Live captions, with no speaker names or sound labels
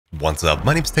What's up,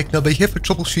 my name's TechNoba here for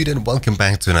Troubleshoot and welcome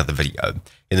back to another video.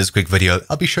 In this quick video,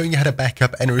 I'll be showing you how to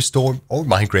backup and restore or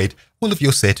migrate all of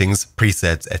your settings,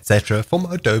 presets, etc. from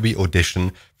Adobe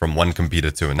Audition from one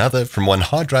computer to another, from one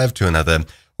hard drive to another,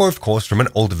 or of course from an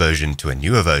older version to a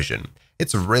newer version.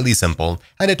 It's really simple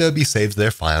and Adobe saves their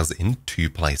files in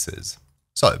two places.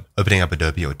 So, opening up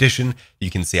Adobe Audition, you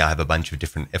can see I have a bunch of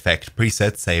different effect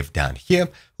presets saved down here.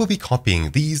 We'll be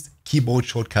copying these, keyboard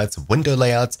shortcuts, window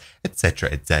layouts,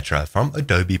 etc. from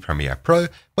Adobe Premiere Pro,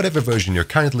 whatever version you're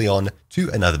currently on, to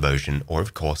another version, or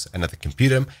of course another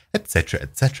computer,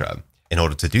 etc. In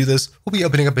order to do this, we'll be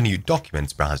opening up a new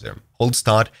Documents browser. Hold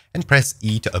Start and press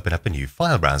E to open up a new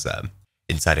file browser.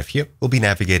 Inside of here, we'll be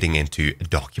navigating into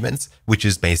Documents, which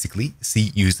is basically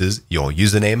C uses your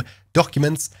username,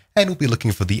 Documents, and we'll be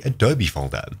looking for the Adobe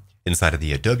folder. Inside of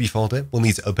the Adobe folder, we'll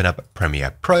need to open up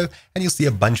Premiere Pro, and you'll see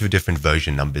a bunch of different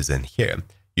version numbers in here.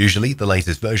 Usually, the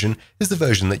latest version is the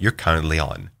version that you're currently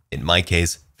on. In my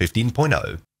case,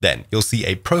 15.0. Then, you'll see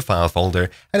a Profile folder,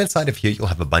 and inside of here, you'll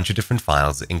have a bunch of different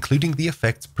files, including the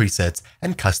effects, presets,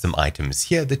 and custom items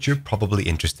here that you're probably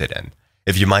interested in.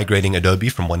 If you're migrating Adobe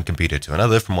from one computer to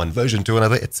another, from one version to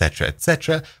another,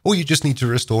 etc., or you just need to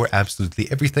restore absolutely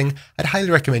everything, I'd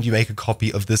highly recommend you make a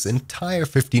copy of this entire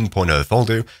 15.0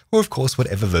 folder, or of course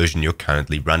whatever version you're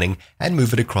currently running, and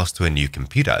move it across to a new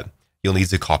computer. You'll need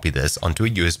to copy this onto a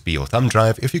USB or thumb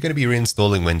drive if you're going to be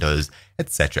reinstalling Windows,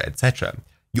 etc.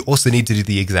 You also need to do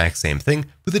the exact same thing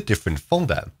with a different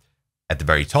folder. At the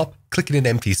very top, click in an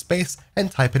empty space and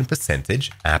type in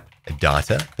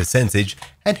 %AppData%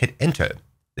 and hit enter.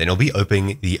 Then you'll be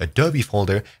opening the Adobe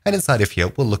folder, and inside of here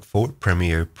we'll look for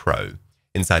Premiere Pro.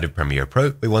 Inside of Premiere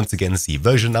Pro, we once again see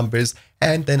version numbers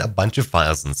and then a bunch of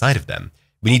files inside of them.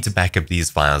 We need to back up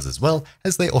these files as well,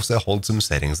 as they also hold some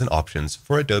settings and options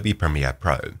for Adobe Premiere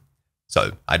Pro.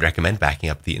 So I'd recommend backing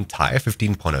up the entire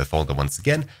 15.0 folder once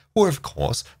again, or of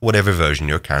course, whatever version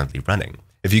you're currently running.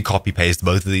 If you copy-paste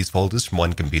both of these folders from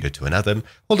one computer to another,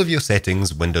 all of your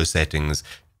settings, window settings,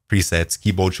 presets,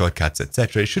 keyboard shortcuts,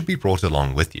 etc. should be brought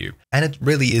along with you. And it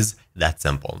really is that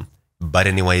simple. But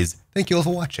anyways, thank you all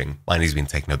for watching. My name's been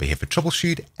TechNoba here for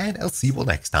Troubleshoot, and I'll see you all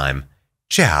next time.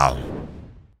 Ciao!